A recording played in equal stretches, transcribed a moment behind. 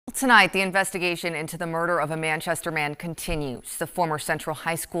Tonight, the investigation into the murder of a Manchester man continues. The former Central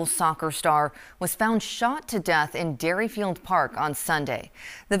High School soccer star was found shot to death in Derryfield Park on Sunday.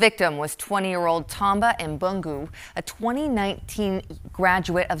 The victim was 20-year-old Thamba Mbungu, a 2019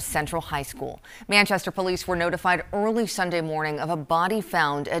 graduate of Central High School. Manchester police were notified early Sunday morning of a body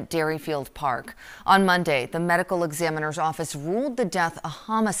found at Derryfield Park. On Monday, the medical examiner's office ruled the death a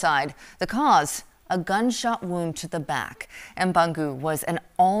homicide. The cause, a gunshot wound to the back. Mbungu was an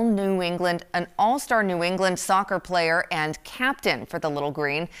all-star New England soccer player and captain for the Little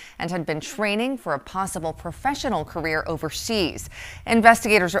Green and had been training for a possible professional career overseas.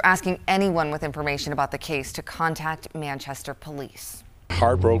 Investigators are asking anyone with information about the case to contact Manchester police.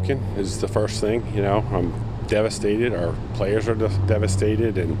 Heartbroken is the first thing, I'm devastated. Our players are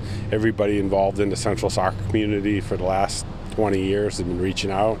devastated, and everybody involved in the Central soccer community for the last 20 years have been reaching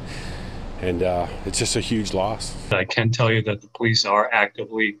out. And it's just a huge loss. I can tell you that the police are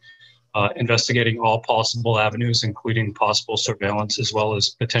actively investigating all possible avenues, including possible surveillance, as well as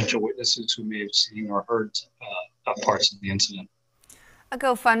potential witnesses who may have seen or heard parts of the incident. A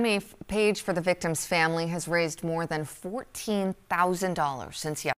GoFundMe page for the victim's family has raised more than $14,000 since yesterday.